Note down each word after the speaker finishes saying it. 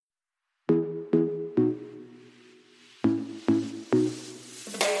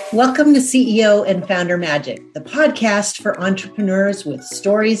Welcome to CEO and Founder Magic, the podcast for entrepreneurs with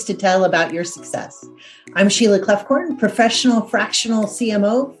stories to tell about your success. I'm Sheila Klefkorn, professional fractional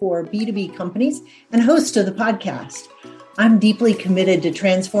CMO for B2B companies and host of the podcast. I'm deeply committed to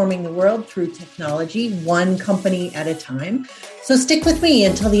transforming the world through technology, one company at a time. So stick with me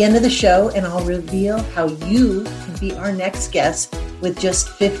until the end of the show, and I'll reveal how you can be our next guest with just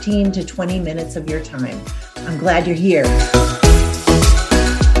 15 to 20 minutes of your time. I'm glad you're here.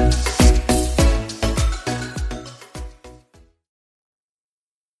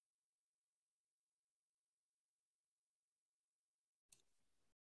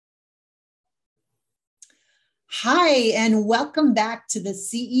 Hi, and welcome back to the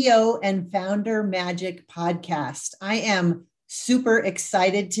CEO and Founder Magic podcast. I am super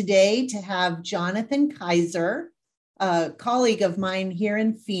excited today to have Jonathan Kaiser, a colleague of mine here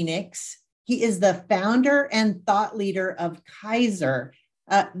in Phoenix. He is the founder and thought leader of Kaiser.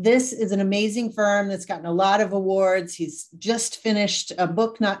 This is an amazing firm that's gotten a lot of awards. He's just finished a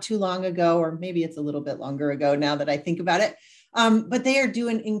book not too long ago, or maybe it's a little bit longer ago now that I think about it. But they are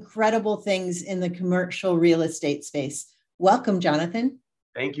doing incredible things in the commercial real estate space. Welcome, Jonathan.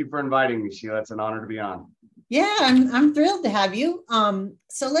 Thank you for inviting me, Sheila. It's an honor to be on. Yeah, I'm thrilled to have you.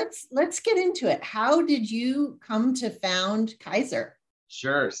 So let's get into it. How did you come to found Kaiser?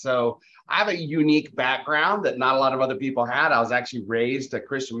 Sure. So I have a unique background that not a lot of other people had. I was actually raised a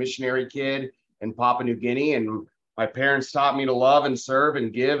Christian missionary kid in Papua New Guinea, and my parents taught me to love and serve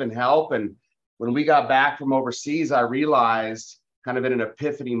and give and help. And when we got back from overseas, I realized kind of in an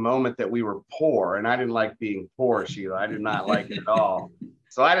epiphany moment that we were poor, and I didn't like being poor, Sheila. I did not like it at all.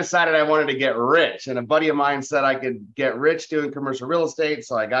 So I decided I wanted to get rich, and a buddy of mine said I could get rich doing commercial real estate.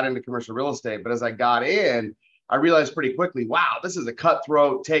 So I got into commercial real estate. But as I got in, I realized pretty quickly, wow, this is a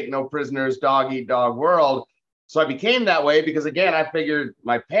cutthroat, take no prisoners, dog eat dog world. So I became that way because, again, I figured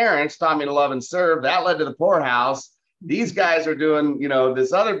my parents taught me to love and serve. That led to the poorhouse. These guys are doing,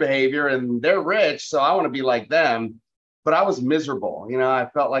 this other behavior and they're rich. So I want to be like them. But I was miserable. I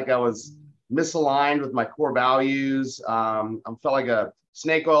felt like I was misaligned with my core values. I felt like a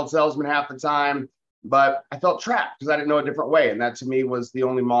snake oil salesman half the time, but I felt trapped because I didn't know a different way. And that to me was the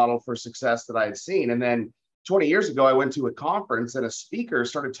only model for success that I had seen. And then 20 years ago, I went to a conference and a speaker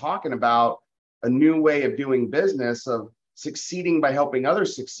started talking about a new way of doing business, of succeeding by helping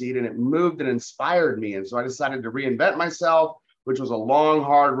others succeed. And it moved and inspired me. And so I decided to reinvent myself, which was a long,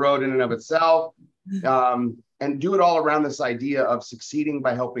 hard road in and of itself, and do it all around this idea of succeeding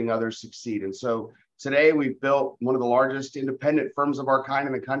by helping others succeed. And so today we've built one of the largest independent firms of our kind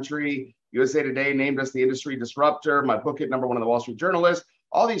in the country. USA Today named us the industry disruptor. My book hit #1 on the Wall Street Journalist.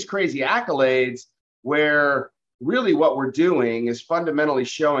 All these crazy accolades where really what we're doing is fundamentally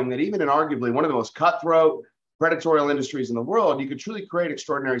showing that even in arguably one of the most cutthroat predatory industries in the world, you could truly create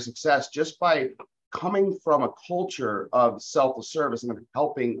extraordinary success just by coming from a culture of self-service and of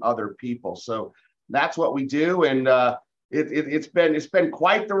helping other people. So that's what we do. And it's been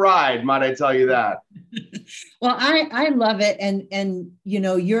quite the ride, might I tell you that. Well, I love it. And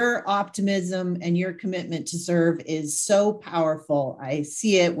your optimism and your commitment to serve is so powerful. I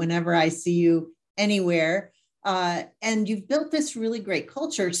see it whenever I see you anywhere. And you've built this really great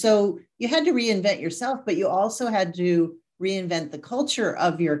culture. So you had to reinvent yourself, but you also had to reinvent the culture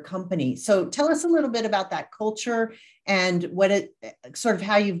of your company. So tell us a little bit about that culture and sort of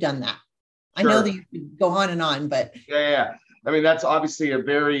how you've done that. Sure. I know that you could go on, but yeah. I mean, that's obviously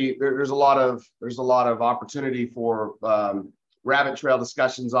there's a lot of opportunity for rabbit trail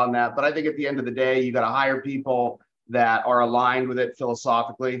discussions on that. But I think at the end of the day, you got to hire people that are aligned with it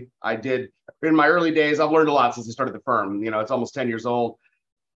philosophically. I did in my early days. I've learned a lot since I started the firm. It's almost 10 years old.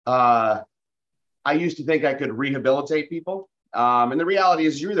 I used to think I could rehabilitate people. And the reality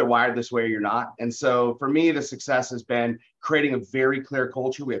is you're either wired this way or you're not. And so for me, the success has been creating a very clear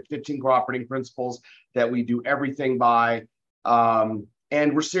culture. We have 15 core operating principles that we do everything by, and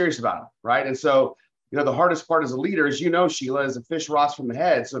we're serious about it, right? And so, the hardest part as a leader, as Sheila, is a fish rots from the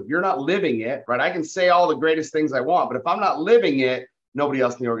head. So if you're not living it, right, I can say all the greatest things I want, but if I'm not living it, nobody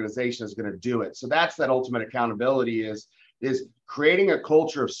else in the organization is going to do it. So that's that ultimate accountability is creating a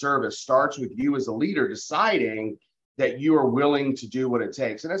culture of service starts with you as a leader deciding that you are willing to do what it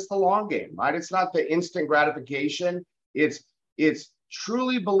takes. And it's the long game, right? It's not the instant gratification. It's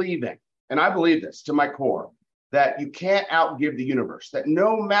truly believing, and I believe this to my core, that you can't outgive the universe, that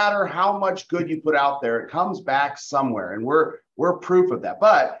no matter how much good you put out there, it comes back somewhere. And we're proof of that.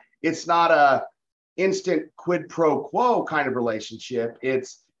 But it's not a instant quid pro quo kind of relationship.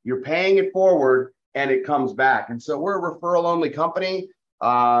 It's you're paying it forward and it comes back. And so we're a referral only company.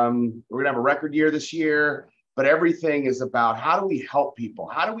 We're going to have a record year this year. but everything is about how do we help people?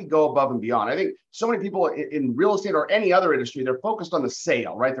 How do we go above and beyond? I think so many people in real estate or any other industry, they're focused on the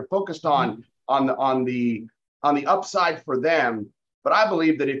sale, right? They're focused on the upside for them. But I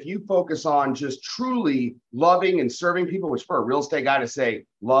believe that if you focus on just truly loving and serving people, which for a real estate guy to say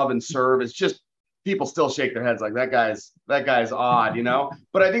love and serve, it's just people still shake their heads like that guy's odd, you know?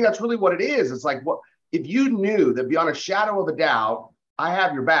 But I think that's really what it is. It's like, what if you knew that beyond a shadow of a doubt, I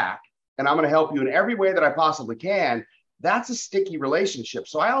have your back and I'm going to help you in every way that I possibly can. That's a sticky relationship.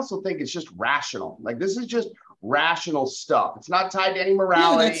 So I also think it's just rational. Like, this is just rational stuff. It's not tied to any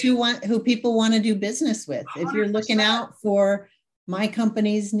morality. No, that's who people want to do business with. 100%. If you're looking out for my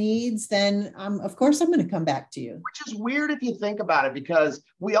company's needs, then of course I'm going to come back to you. Which is weird if you think about it, because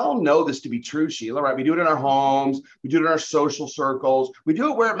we all know this to be true, Sheila, right? We do it in our homes. We do it in our social circles. We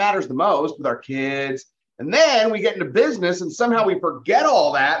do it where it matters the most with our kids. And then we get into business and somehow we forget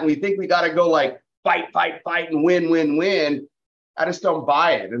all that. And we think we got to go like fight and win. I just don't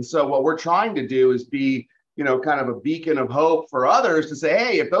buy it. And so what we're trying to do is be, you know, kind of a beacon of hope for others to say,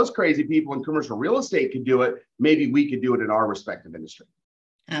 hey, if those crazy people in commercial real estate could do it, maybe we could do it in our respective industry.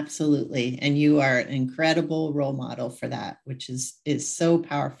 Absolutely. And you are an incredible role model for that, which is so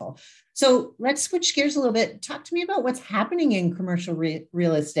powerful. So let's switch gears a little bit. Talk to me about what's happening in commercial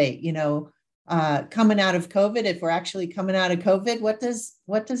real estate, you know, coming out of COVID. If we're actually coming out of COVID, what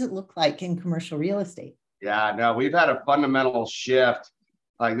does it look like in commercial real estate? Yeah, no, we've had a fundamental shift.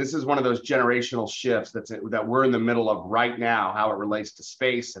 Like, this is one of those generational shifts that we're in the middle of right now, how it relates to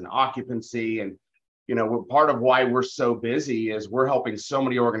space and occupancy. And, you know, part of why we're so busy is we're helping so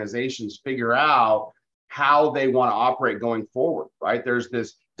many organizations figure out how they want to operate going forward, right? There's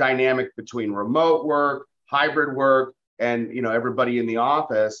this dynamic between remote work, hybrid work, and, you know, everybody in the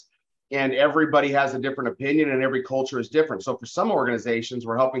office, and everybody has a different opinion and every culture is different. So for some organizations,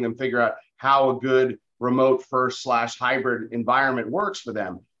 we're helping them figure out how a good remote first / hybrid environment works for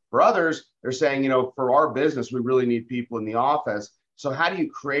them. For others, they're saying, you know, for our business, we really need people in the office. So how do you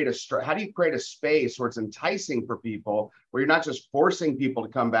create a space where it's enticing for people, where you're not just forcing people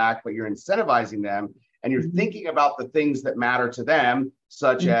to come back, but you're incentivizing them and you're thinking about the things that matter to them,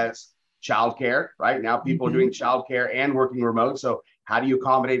 such as childcare, right? Now people are doing childcare and working remote. So how do you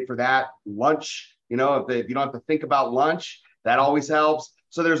accommodate for that? Lunch, you know, if you don't have to think about lunch, that always helps.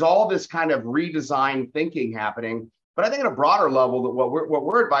 So there's all this kind of redesigned thinking happening. But I think at a broader level, that what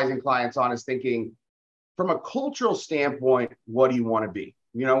we're advising clients on is thinking from a cultural standpoint, what do you want to be?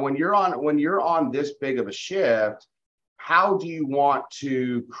 You know, when you're on this big of a shift, how do you want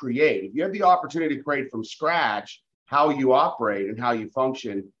to create? If you have the opportunity to create from scratch how you operate and how you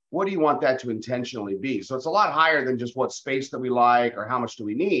function, what do you want that to intentionally be? So it's a lot higher than just what space that we like or how much do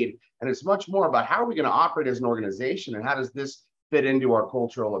we need. And it's much more about how are we going to operate as an organization and how does this fit into our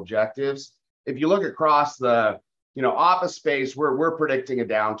cultural objectives? If you look across the, you know, office space, we're predicting a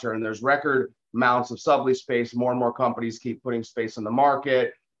downturn. There's record amounts of sublease space. More and more companies keep putting space on the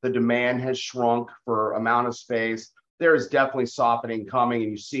market. The demand has shrunk for amount of space. There is definitely softening coming,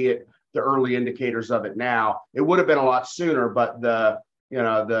 and you see it, the early indicators of it now. It would have been a lot sooner, but the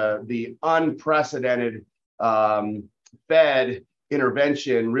unprecedented Fed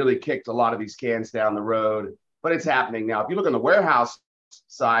intervention really kicked a lot of these cans down the road. But it's happening now. If you look on the warehouse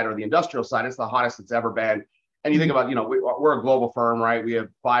side or the industrial side, it's the hottest it's ever been. And you think about, you know, we're a global firm, right? We have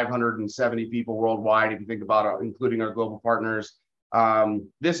 570 people worldwide. If you think about including our global partners,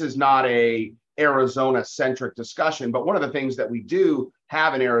 this is not a Arizona-centric discussion. But one of the things that we do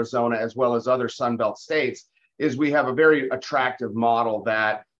have in Arizona, as well as other Sunbelt states, is we have a very attractive model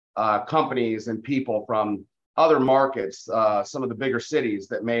that companies and people from other markets, some of the bigger cities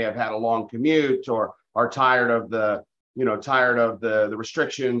that may have had a long commute or are tired of the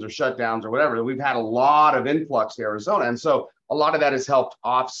restrictions or shutdowns or whatever. We've had a lot of influx to Arizona. And so a lot of that has helped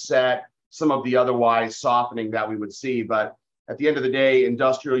offset some of the otherwise softening that we would see. But at the end of the day,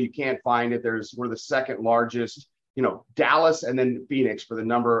 industrial, you can't find it. We're the second largest, you know, Dallas and then Phoenix for the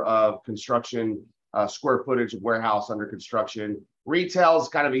number of construction square footage of warehouse under construction. Retail is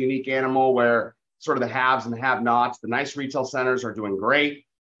kind of a unique animal where sort of the haves and the have-nots. The nice retail centers are doing great.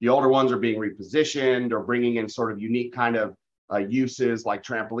 The older ones are being repositioned or bringing in sort of unique kind of uses like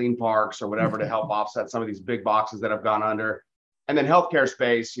trampoline parks or whatever to help offset some of these big boxes that have gone under. And then healthcare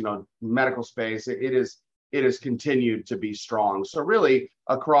space, you know, medical space, it is continued to be strong. So really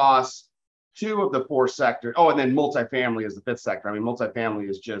across 2 of the 4 sectors. Oh, and then multifamily is the 5th sector. I mean, multifamily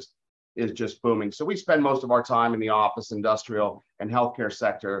is just booming. So we spend most of our time in the office, industrial, and healthcare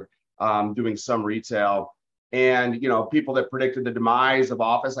sector doing some retail. And, you know, people that predicted the demise of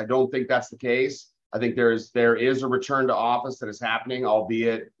office, I don't think that's the case. I think there is a return to office that is happening,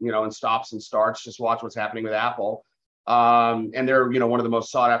 albeit, in stops and starts. Just watch what's happening with Apple. And they're, one of the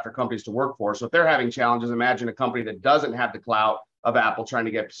most sought after companies to work for. So if they're having challenges, imagine a company that doesn't have the clout of Apple trying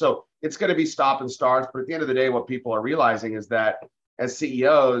to get. So it's going to be stop and starts. But at the end of the day, what people are realizing is that as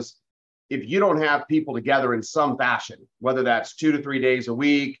CEOs, if you don't have people together in some fashion, whether that's 2 to 3 days a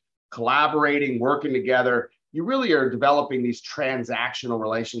week, collaborating, working together, you really are developing these transactional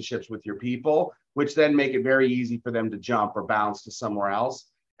relationships with your people, which then make it very easy for them to jump or bounce to somewhere else.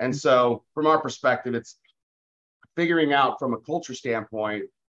 And so from our perspective, it's figuring out from a culture standpoint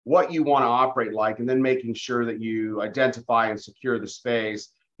what you want to operate like, and then making sure that you identify and secure the space.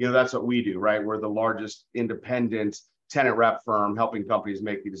 That's what we do, right? We're the largest independent tenant rep firm helping companies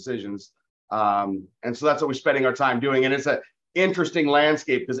make the decisions. And so that's what we're spending our time doing. And it's an interesting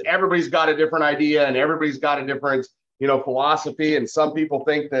landscape because everybody's got a different idea and everybody's got a different, philosophy. And some people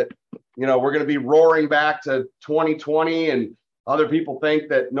think that, we're going to be roaring back to 2020, and other people think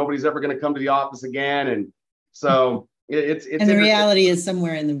that nobody's ever going to come to the office again. And so it's and the reality is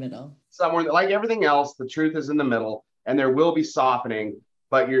somewhere in the middle. Somewhere, like everything else, the truth is in the middle, and there will be softening,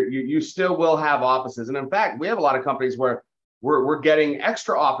 but you still will have offices. And in fact, we have a lot of companies where we're getting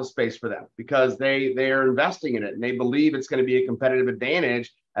extra office space for them because they are investing in it and they believe it's going to be a competitive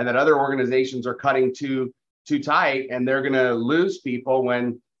advantage, and that other organizations are cutting too tight and they're going to lose people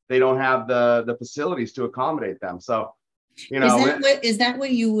when they don't have the facilities to accommodate them. So, is that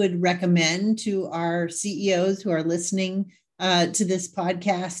what you would recommend to our CEOs who are listening to this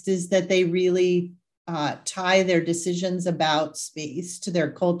podcast, is that they really tie their decisions about space to their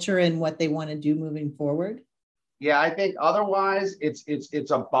culture and what they want to do moving forward? Yeah, I think otherwise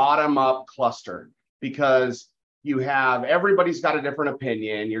it's a bottom up cluster, because you have, everybody's got a different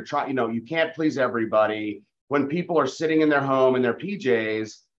opinion. You're trying, you can't please everybody. When people are sitting in their home in their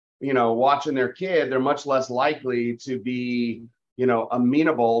PJs, watching their kid, they're much less likely to be,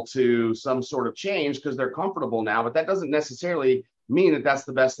 amenable to some sort of change because they're comfortable now. But that doesn't necessarily mean that that's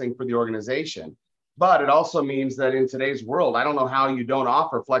the best thing for the organization. But it also means that in today's world, I don't know how you don't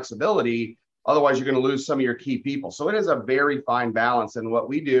offer flexibility. Otherwise, you're going to lose some of your key people. So it is a very fine balance. And what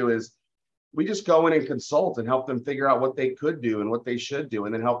we do is we just go in and consult and help them figure out what they could do and what they should do,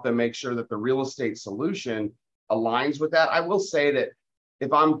 and then help them make sure that the real estate solution aligns with that. I will say that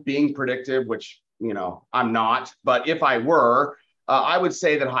if I'm being predictive, which, I'm not, but if I were, I would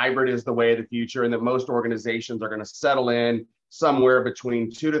say that hybrid is the way of the future, and that most organizations are going to settle in somewhere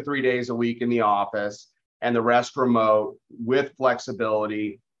between 2 to 3 days a week in the office and the rest remote, with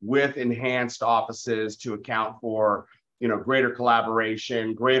flexibility, with enhanced offices to account for, greater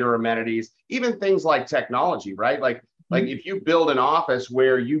collaboration, greater amenities, even things like technology, right? Like if you build an office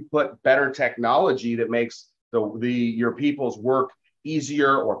where you put better technology that makes your people's work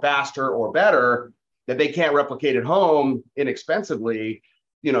easier or faster or better, that they can't replicate at home inexpensively,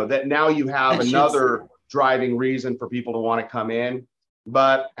 that now you have another driving reason for people to want to come in.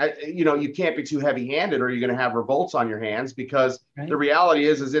 But, you can't be too heavy handed or you're going to have revolts on your hands, because the reality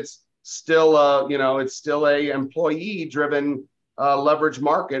is it's still a employee driven leverage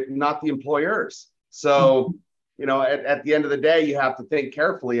market, not the employers. So, at the end of the day, you have to think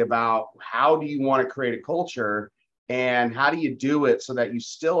carefully about how do you want to create a culture, and how do you do it so that you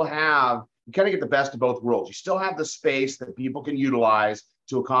kind of get the best of both worlds. You still have the space that people can utilize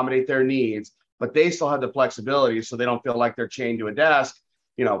to accommodate their needs, but they still have the flexibility so they don't feel like they're chained to a desk,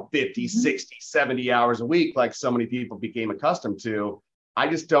 50, 60, 70 hours a week, like so many people became accustomed to. I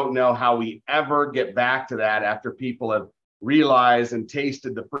just don't know how we ever get back to that after people have realized and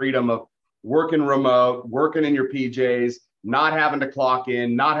tasted the freedom of working remote, working in your PJs, not having to clock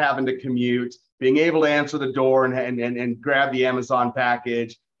in, not having to commute, being able to answer the door and grab the Amazon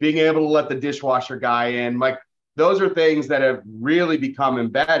package, being able to let the dishwasher guy in. Like, those are things that have really become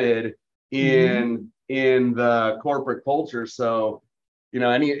embedded in the corporate culture. So,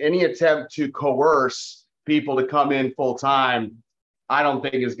 any attempt to coerce people to come in full time, I don't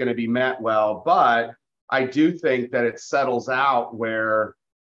think is going to be met well. But I do think that it settles out where,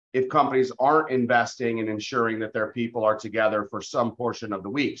 if companies aren't investing and ensuring that their people are together for some portion of the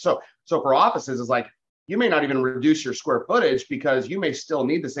week. So for offices, it's like, you may not even reduce your square footage because you may still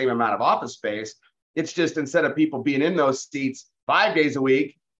need the same amount of office space. It's just, instead of people being in those seats 5 days a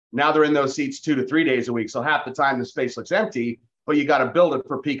week, now they're in those seats 2 to 3 days a week. So half the time the space looks empty, but you got to build it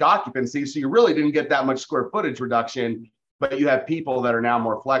for peak occupancy. So you really didn't get that much square footage reduction, but you have people that are now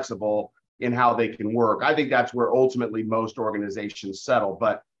more flexible in how they can work. I think that's where ultimately most organizations settle.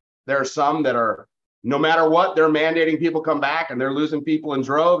 But there are some that are, no matter what, they're mandating people come back and they're losing people in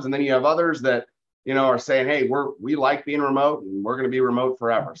droves. And then you have others that, are saying, hey, we like being remote and we're going to be remote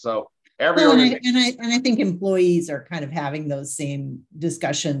forever. So Every well, organization. and I think employees are kind of having those same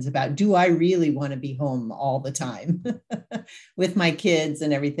discussions about, do I really want to be home all the time with my kids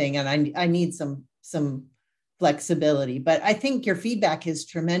and everything? And I need some flexibility, but I think your feedback is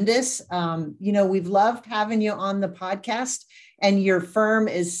tremendous. We've loved having you on the podcast, and your firm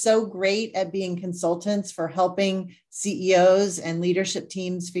is so great at being consultants for helping CEOs and leadership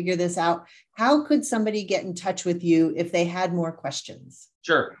teams figure this out. How could somebody get in touch with you if they had more questions?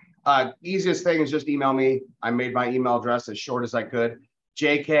 Sure. Easiest thing is just email me. I made my email address as short as I could.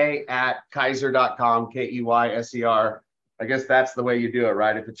 jk@keyser.com, KEYSER. I guess that's the way you do it,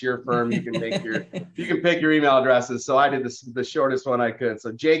 right? If it's your firm, you can pick your email addresses. So I did the shortest one I could.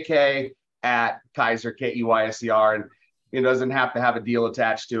 So jk@keyser, KEYSER, and it doesn't have to have a deal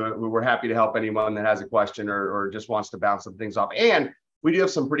attached to it. We're happy to help anyone that has a question or just wants to bounce some things off. And we do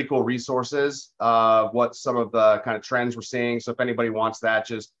have some pretty cool resources of what some of the kind of trends we're seeing. So if anybody wants that,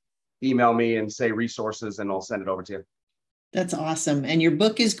 just email me and say resources, and I'll send it over to you. That's awesome. And your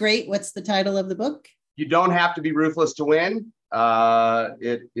book is great. What's the title of the book? You Don't Have to Be Ruthless to Win. I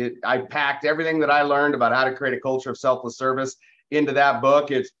packed everything that I learned about how to create a culture of selfless service into that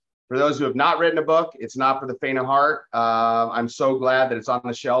book. It's for those who have not written a book. It's not for the faint of heart. I'm so glad that it's on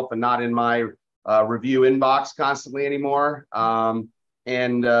the shelf and not in my review inbox constantly anymore. And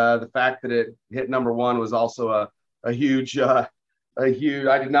the fact that it hit number one was also a huge. I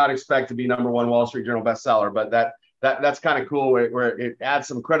did not expect to be number one Wall Street Journal bestseller, but that's kind of cool where it adds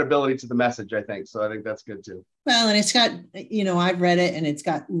some credibility to the message, I think. So I think that's good too. Well, and it's got, I've read it, and it's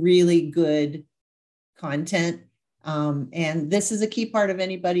got really good content. And this is a key part of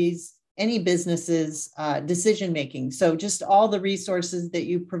any business's decision-making. So just all the resources that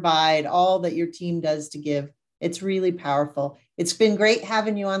you provide, all that your team does to give, it's really powerful. It's been great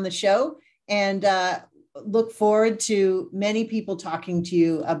having you on the show, and look forward to many people talking to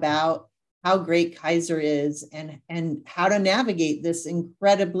you about how great Keyser is and how to navigate this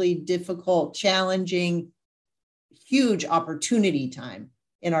incredibly difficult, challenging, huge opportunity time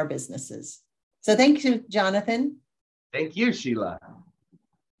in our businesses. So thank you, Jonathan. Thank you, Sheila.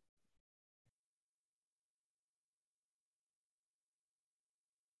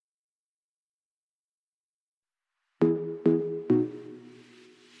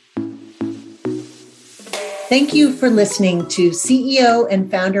 Thank you for listening to CEO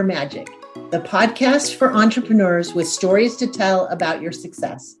and Founder Magic, the podcast for entrepreneurs with stories to tell about your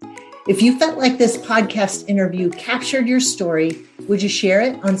success. If you felt like this podcast interview captured your story, would you share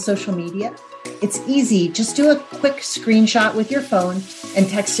it on social media? It's easy. Just do a quick screenshot with your phone and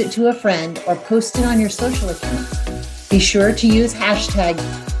text it to a friend or post it on your social accounts. Be sure to use hashtag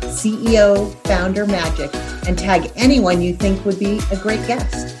CEO Founder Magic and tag anyone you think would be a great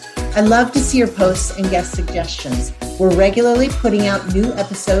guest. I love to see your posts and guest suggestions. We're regularly putting out new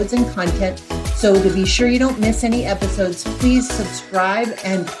episodes and content, so to be sure you don't miss any episodes, please subscribe,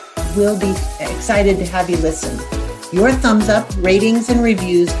 and we'll be excited to have you listen. Your thumbs up, ratings, and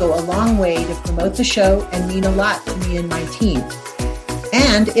reviews go a long way to promote the show and mean a lot to me and my team.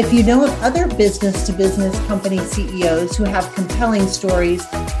 And if you know of other business-to-business company CEOs who have compelling stories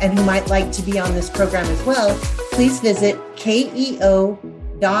and who might like to be on this program as well, please visit keo.bz/book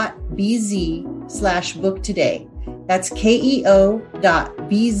today. That's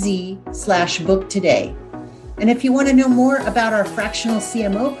keo.bz/book today. And if you want to know more about our fractional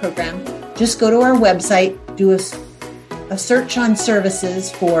CMO program, just go to our website, do a search on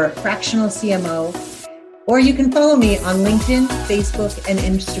services for fractional CMO, or you can follow me on LinkedIn, Facebook, and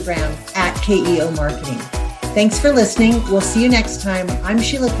Instagram at KEO Marketing. Thanks for listening. We'll see you next time. I'm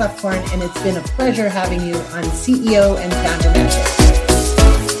Sheila Kloefkorn, and it's been a pleasure having you on CEO and Founder Magic.